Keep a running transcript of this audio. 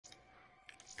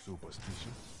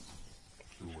superstition.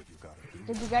 Do what you gotta do.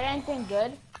 Did you get anything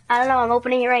good? I don't know, I'm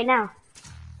opening it right now.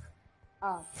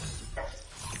 Oh.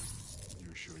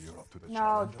 You sure you're up to the No,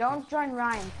 challenge? don't join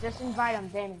Ryan. Just invite him,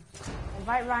 Damon.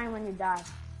 Invite Ryan when you die.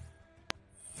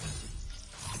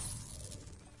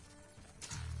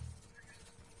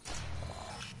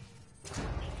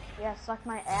 Yeah, suck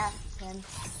my ass, Tim.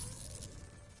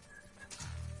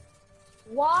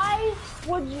 Why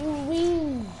would you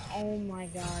leave? Oh my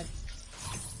god.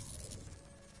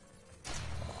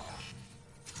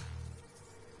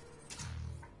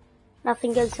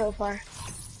 Nothing good so far.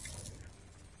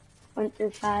 1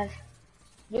 through 5.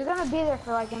 You're gonna be there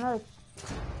for like another...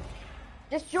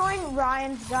 Just join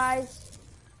Ryan's, guys.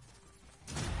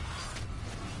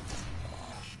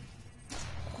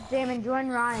 Damon, join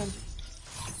Ryan.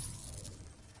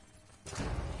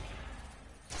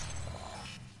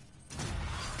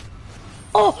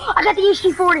 Oh, I got the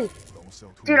HD40. Don't sell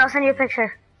too Dude, I'll many send you a things.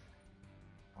 picture.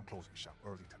 I'm closing shop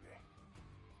early today.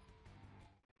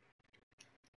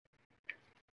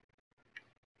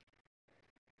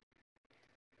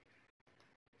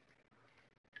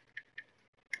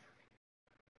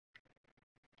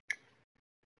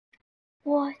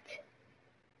 What?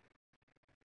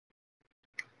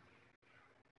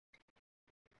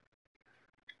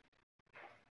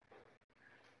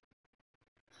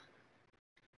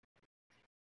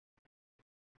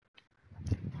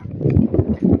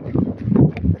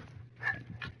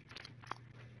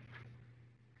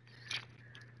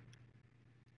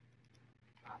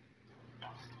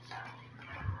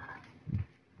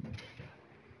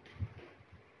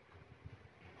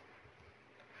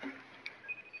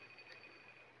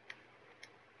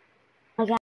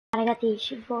 I got the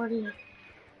HD40.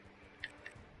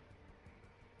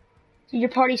 Dude, your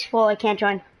party's full. I can't join.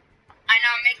 I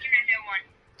know, I'm making a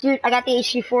new one. Dude, I got the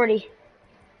HD40.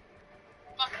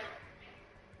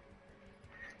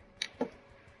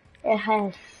 It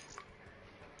has.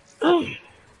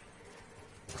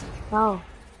 Oh.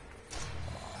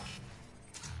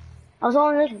 I was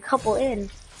only like a couple in.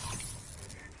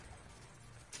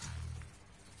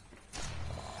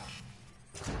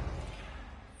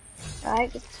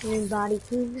 Alright, get some new body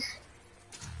cubes.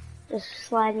 Just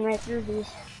sliding right through these.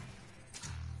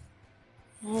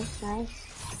 Nice, nice.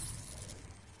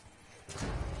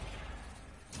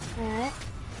 Alright,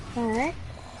 alright.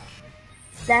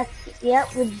 That's,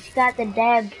 yep, we just got the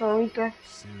dab for Reaper.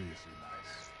 Seriously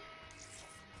nice.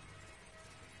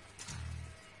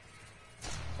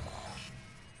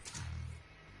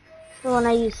 So when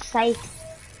I use Scythe,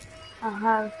 I'll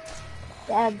have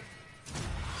dab.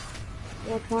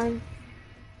 Which one?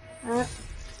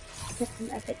 Get some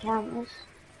epic cameras.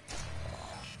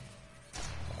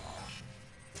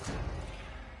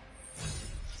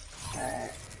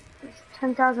 There's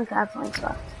 10,000 cap points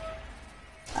left.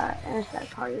 And it's got a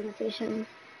party invitation.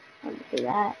 I'm gonna do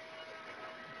that.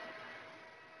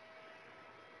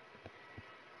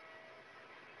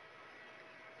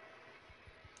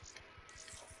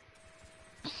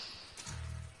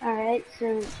 Alright,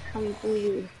 so it's coming through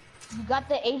these. You got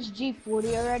the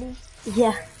HG40 already?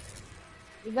 Yeah,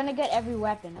 You're gonna get every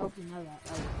weapon. I hope you know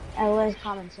that. Like, I was. it's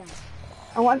common sense.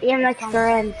 I want the MX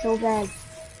Garand so bad.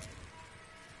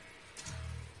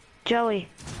 Joey,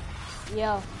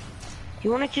 Yo.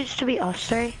 you want it just to be us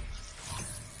three?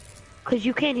 Cause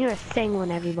you can't hear a thing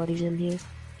when everybody's in here.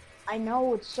 I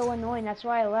know, it's so annoying. That's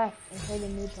why I left and played a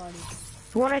new party.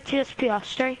 You want it to just be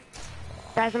us three?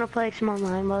 Guys wanna play like some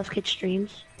online while this kid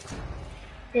streams?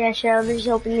 Yeah, sure, I'll just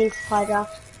open these supply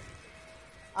drops.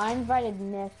 I invited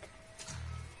Nick.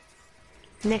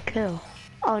 Nick who?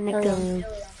 Oh, Nick Oh, Dillian.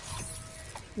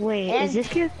 Wait, And- is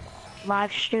this your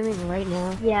live streaming right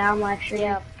now? Yeah, I'm live streaming.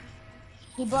 Yeah.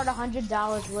 He bought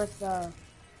 $100 worth of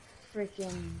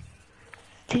freaking...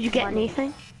 Did you get Money.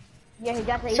 anything? Yeah, he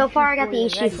got the So far, I got the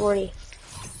HG40 already. HD40.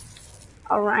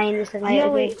 Oh, Ryan just invited Yo,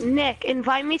 me. wait, Nick,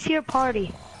 invite me to your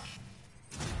party.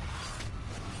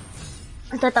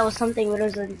 I thought that was something, but it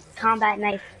was a combat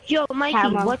knife. Yo, Mikey,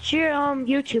 Camo. what's your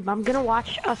YouTube? I'm gonna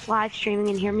watch us live streaming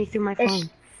and hear me through my phone.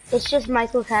 It's just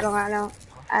Michael Catalano.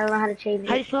 I don't know how to change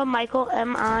How do you it. spell Michael?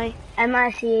 M-I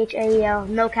Michael,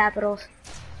 no capitals.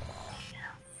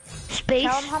 space?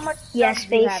 Tell him how much Yeah, subs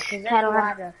you have, space, 'cause there's Catalano. a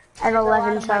lot of- I have there's a lot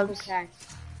 11 of Michael subs. Cats.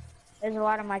 There's a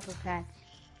lot of Michael Cats.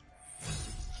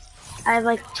 I have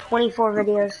like 24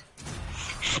 videos.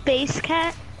 Space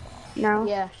Cat? No?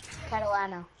 Yeah,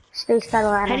 Catalano. Space How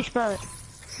do you Catalano. spell it?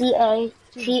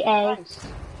 C-A-T-A. Christ.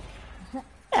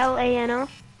 L-A-N-O?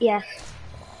 Yes.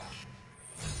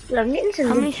 Dude, I'm getting some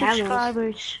How new many cameras.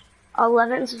 subscribers?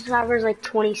 11 subscribers, like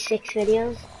 26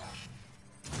 videos.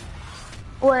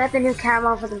 Oh, I got the new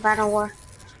camo for the Battle War.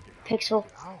 Pixel.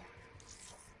 Ow.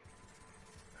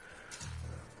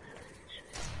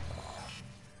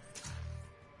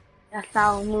 That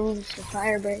foul moves the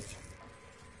fire break.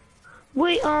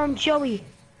 Wait, Joey,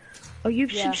 are you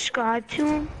Yeah. subscribed to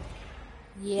him?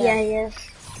 Yeah, yes.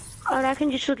 Alright, I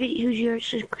can just look at who you're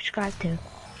subscribed to.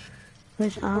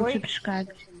 Because I'm Wait.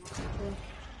 subscribed.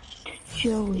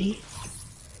 Joey.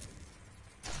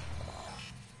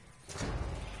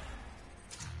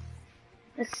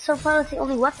 It's so far that's the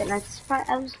only weapon. I was surprised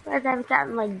I haven't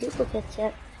gotten like duplicates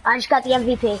yet. I just got the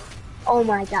MVP. Oh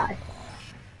my god.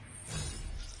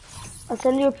 I'll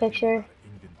send you a picture.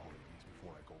 Inventory these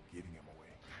before I go getting him away.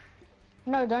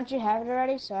 No, don't you have it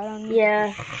already? So I don't need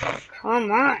Yeah.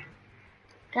 Come on.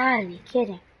 Gotta be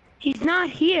kidding. He's not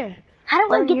here. How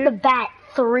do I Oh, get you're- the bat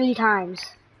 3 times?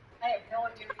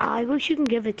 I wish you can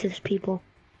give it to these people.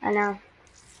 I know.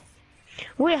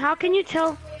 Wait, how can you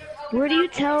tell? Where do you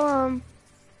tell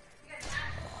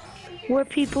where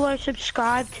people are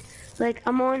subscribed? Like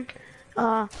I'm on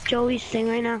Joey's thing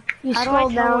right now. You How do scroll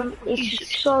I tell down. when You should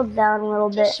scroll down a little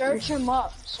bit. Just search him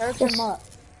up. Search Just- him up.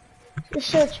 Just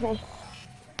search me.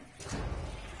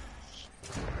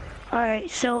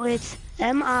 Alright, so it's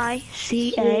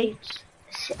MICA.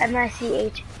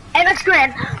 MICH. MX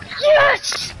Grand.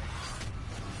 Yes!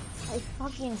 I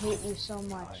fucking hate you so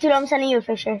much. Dude, I'm sending you a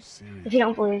picture. See. If you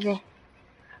don't believe me.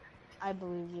 I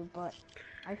believe you, but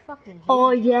I fucking hate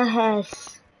Oh you.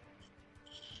 yes.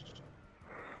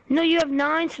 No, you have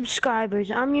 9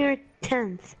 subscribers. I'm your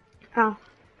 10th. Oh.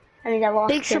 I mean, I lost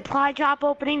Big it. supply drop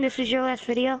opening. This is your last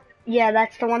video. Yeah,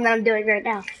 that's the one that I'm doing right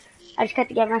now. I just got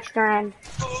to get my grand.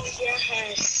 Oh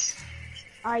yes.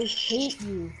 I hate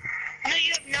you. No,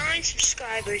 you have 9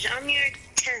 subscribers. I'm your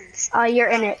 10th. Oh, you're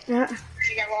in it.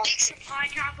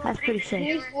 That's pretty sick.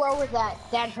 Please lower that.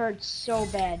 That hurts so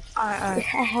bad. Alright.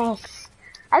 Yes.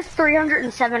 I have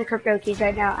 307 crypto keys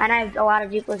right now, and I have a lot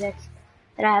of duplicates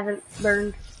that I haven't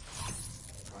burned.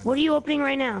 What are you opening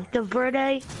right now? The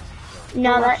Verde?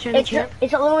 No, live that stream it's chip?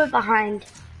 it's a little bit behind.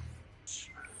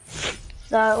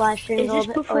 The live stream Is a this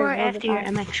little bit. before or always a little after bit your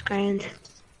behind. MX Grand?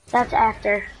 That's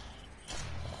after.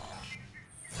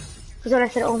 Because when I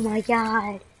said, "Oh my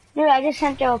god," dude, I just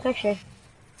sent you a picture.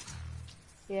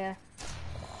 Yeah.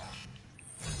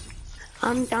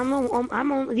 I'm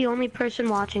the only person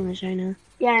watching this right now.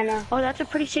 Yeah, I know. Oh, that's a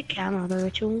pretty sick camera, the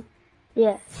Ritual.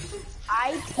 Yeah.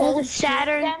 I Oh, pulled the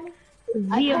Saturn, I the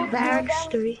pulled two of Barracks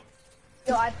them. 3.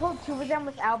 So I pulled 2 of them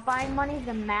without buying money,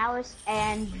 the Malice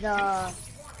and the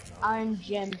Iron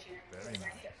Gem. Very nice.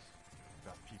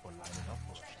 Got people lining up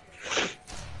for us.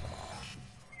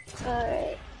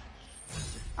 Alright.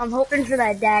 I'm hoping for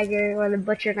that dagger or the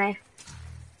butcher knife.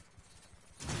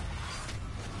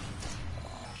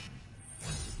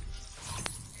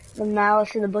 The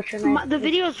malice and the butcher knife. The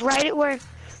video's right at where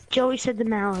Joey said the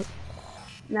mallet.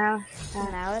 Malice. The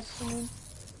Malice, you mean?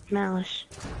 Malice.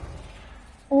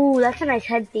 Ooh, that's a nice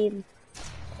head theme.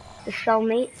 The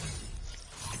cellmate.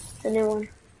 The new one.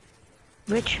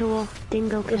 Ritual,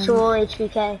 Dingo The Camo. Soul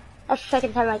HVK. That's the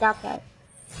second time I got that.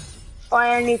 Oh, I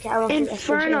got a new camo. from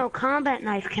Inferno combat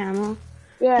knife camo. SVG.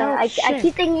 Yeah, Oh, I shit.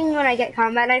 keep thinking when I get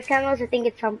combat knife camos, I think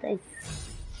it's something.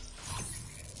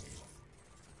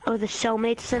 Oh, the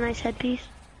cellmate's a nice headpiece.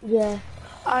 Yeah.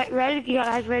 Alright, ready? You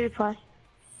guys ready to play?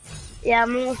 Yeah,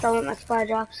 I'm almost done with my supply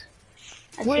drops.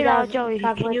 I Wait, see that was Joey,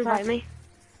 top can you top. invite me?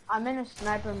 I'm in a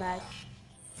sniper match.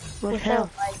 What With hell?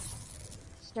 Like,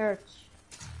 search.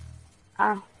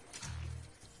 Oh.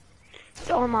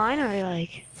 Online or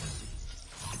like?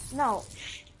 No.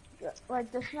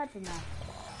 Like the sniper match.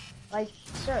 Like,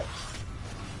 search.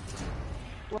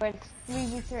 Where it's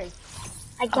 3v3.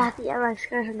 I got the MX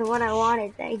version, the one I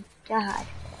wanted, thank God.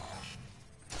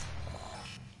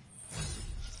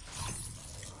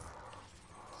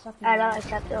 Sucking I don't ass.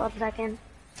 accept it 1 second.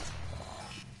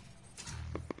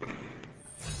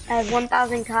 I have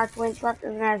 1,000 COD points left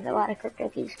and I have a lot of crypto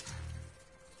keys.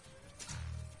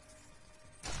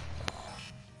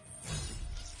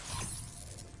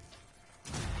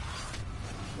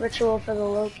 Ritual for the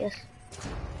Locust.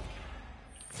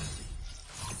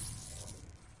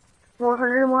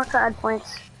 400 more COD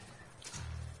points.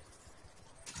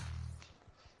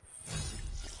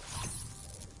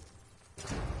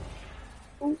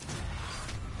 Ooh.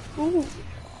 Ooh.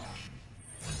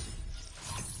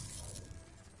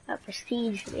 A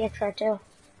prestige for the XR2.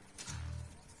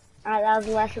 Alright, that was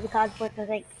the last of the COD points, I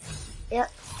think.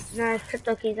 Yep. Now it's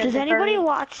crypto keys. Does anybody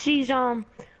watch these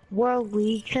World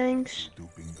League things?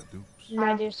 Duping the dupes.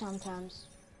 I do sometimes.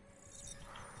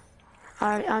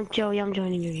 Alright, I'm Joey. I'm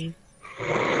joining your game.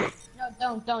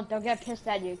 No, don't. They'll get pissed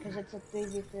at you because it's a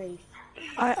 3v3.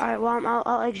 Alright. Well,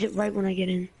 I'll exit right when I get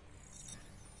in.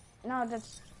 No, No,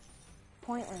 that's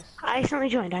pointless. I accidentally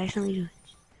joined.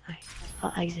 Alright,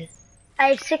 I'll exit. I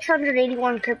have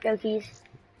 681 crypto keys.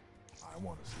 I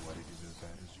want to see what it is as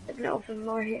bad as you. I can open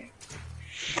more here.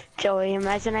 Joey,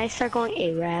 imagine I start going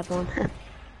A-Rab on him.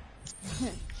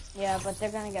 Yeah, but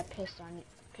they're gonna get pissed on you.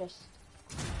 Pissed.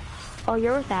 Oh,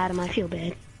 you're with Adam. I feel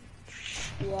bad.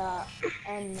 Yeah,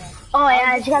 and Oh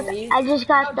yeah, I just got no, the just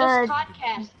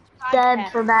podcast.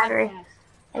 Deb for battery. Podcast.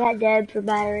 I got Deb for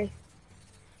battery.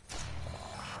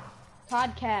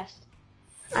 Podcast.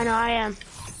 I know I am.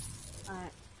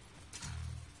 Alright.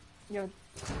 Yo,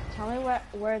 tell me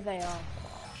where they are.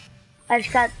 I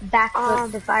just got back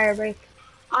with the fire break.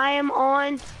 I am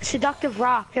on Seductive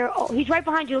Rock. He's right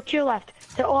behind you. Look to your left.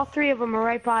 All three of them are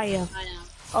right by you. I know.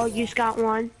 Oh, you just got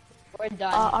one. We're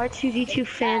done. R2D2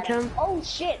 Phantom. Oh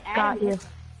shit, Adam. Got you.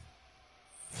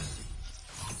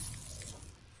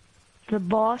 The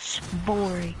boss,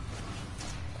 boring.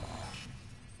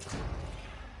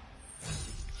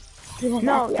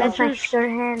 No, that's my was... sure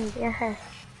hand. Yes.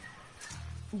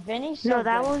 Vinny. So No,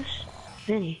 that good. was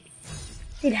Vinny.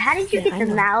 Dude, how did you Yeah, get I the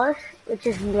know. malice? Which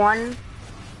is one.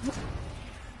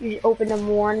 You just open them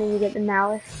one and you get the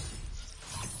malice.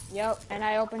 Yep, and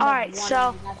I opened Alright, up one. so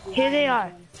and that's the here they iron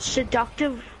are. one.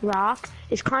 Seductive Rock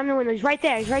is climbing the window. He's right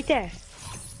there. He's right there.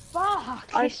 Fuck,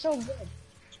 he's so good.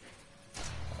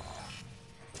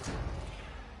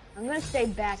 I'm gonna stay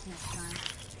back next time.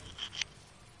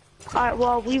 Alright,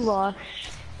 well, we lost.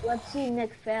 Let's see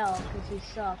Nick fail, because he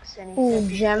sucks, and he Ooh, said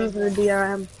he's gems so for the good.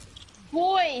 DRM.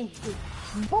 Boy!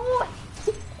 Boy!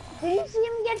 Did you see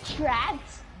him get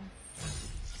trapped?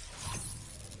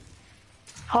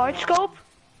 Hard scope?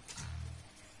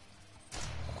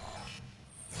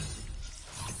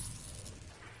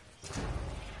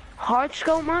 Hard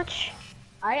scope much?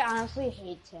 I honestly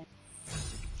hate him.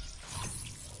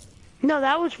 No,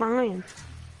 that was Ryan.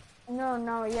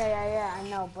 No, yeah, I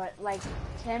know, but like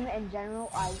Tim in general,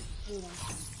 I hate him.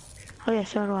 Oh yeah,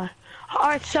 so do I.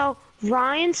 Alright, so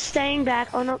Ryan's staying back.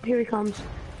 Oh no, here he comes.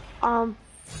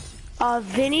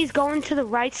 Vinny's going to the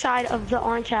right side of the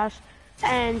orange house.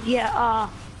 And yeah,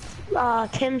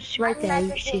 Tim's right there,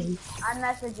 you see him. I'm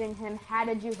messaging him, how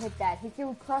did you hit that? He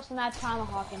threw across on that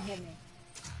tomahawk and hit me.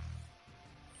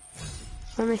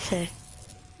 Let me see.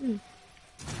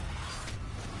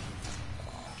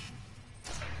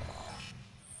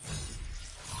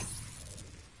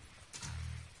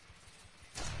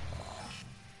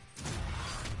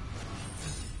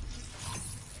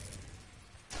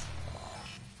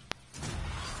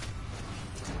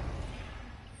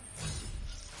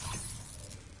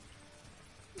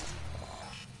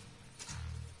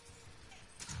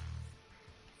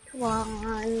 Come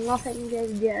on, nothing good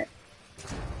yet.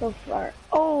 So far.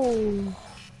 Oh,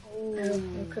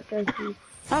 Crypto keys.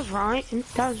 that was Ryan.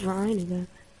 That was Ryan again.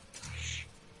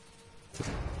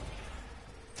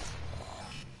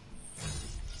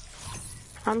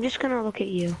 I'm just gonna look at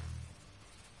you.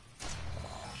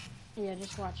 Yeah,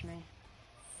 just watch me.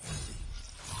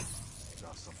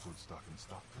 Got some good stuff in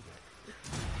stock today.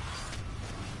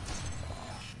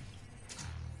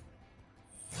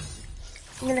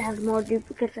 I'm gonna have more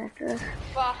duplicates after this.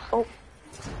 Fuck. Oh.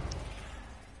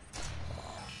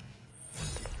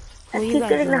 I Well, you keep guys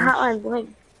getting the lost. hotline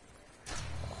bling.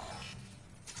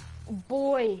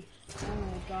 Boy. Oh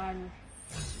my god.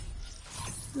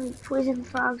 How many poison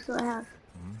frogs do I have?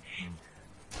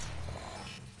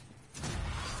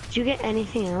 Did you get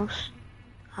anything else?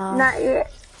 Not yet.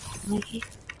 Mikey?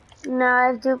 No, I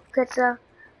have duplicates though.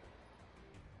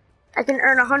 I can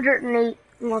earn 108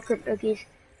 more crypto keys.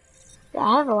 Yeah,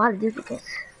 I have a lot of duplicates.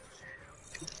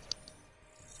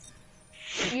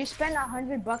 You spent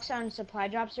 $100 on supply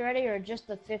drops already, or just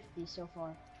the 50 so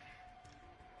far?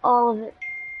 All of it.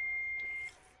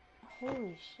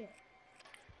 Holy shit.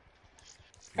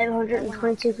 I have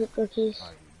 122 crypto keys. I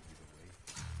win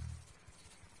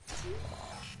either way.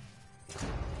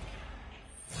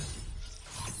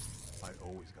 I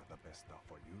always got the best stuff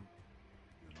for you.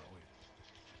 You know it.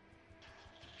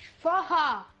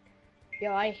 Fuck!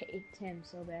 Yo, I hate Tim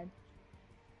so bad.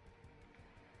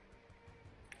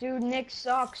 Dude, Nick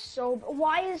sucks so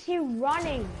why is he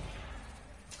running?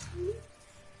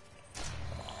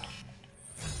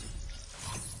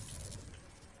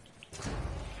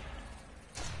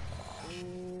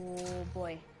 Oh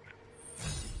boy.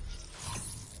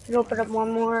 Can open up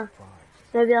one more.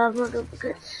 Maybe I'll have more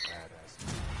duplicates.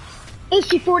 Badass.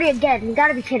 HG40 again. You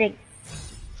gotta be kidding.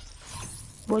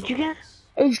 What'd you get?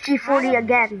 HG40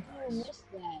 again. I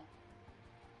missed that.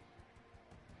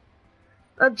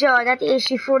 Oh, Joe, I got the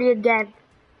HG40 again.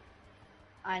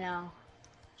 I know.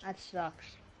 That sucks.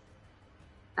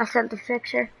 I sent the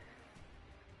picture.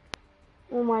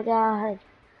 Oh my god.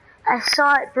 I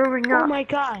saw it brewing Oh up. my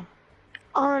god.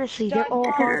 Honestly, they're Start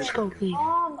all hard joining. scoping.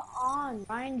 Come on,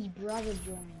 Ryan's brother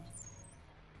joined.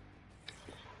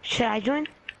 Should I join?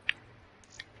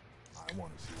 I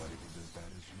want to see why they did as bad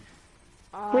as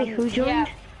usual. Wait, who joined? Yeah,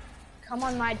 come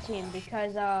on my team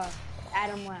because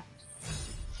Adam left.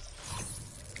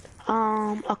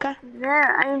 Okay.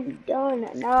 There, I'm done.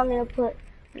 Now I'm gonna put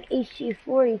an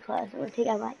HG40 class. I'm gonna take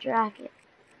out my jacket.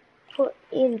 Put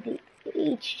in the The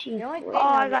only thing HG40. Oh,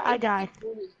 I is died.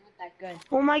 not that good.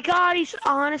 Oh my god, he's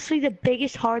honestly the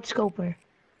biggest hard scoper.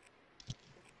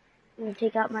 I'm gonna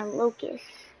take out my Locust.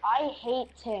 I hate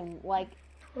Tim. Like,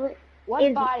 Put what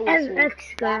in body the is he?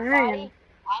 MX That gun. body?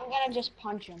 I'm gonna just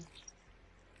punch him.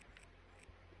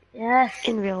 Yes.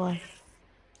 In real life.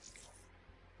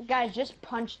 Guys, just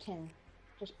punched him.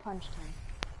 Just punched him.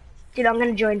 Dude, I'm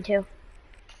gonna join too.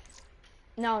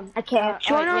 No, I can't.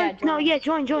 Join on? yeah, No, us. yeah,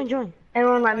 join.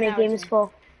 Everyone let Oh, me. now Game it's is in.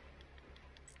 full.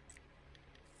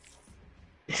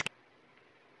 This-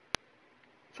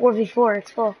 4v4,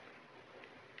 it's full.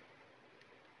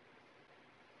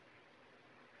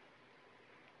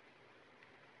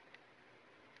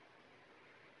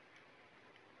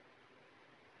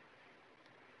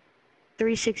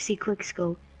 .360 quick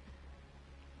scope.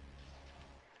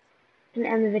 I'm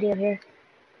gonna end the video here.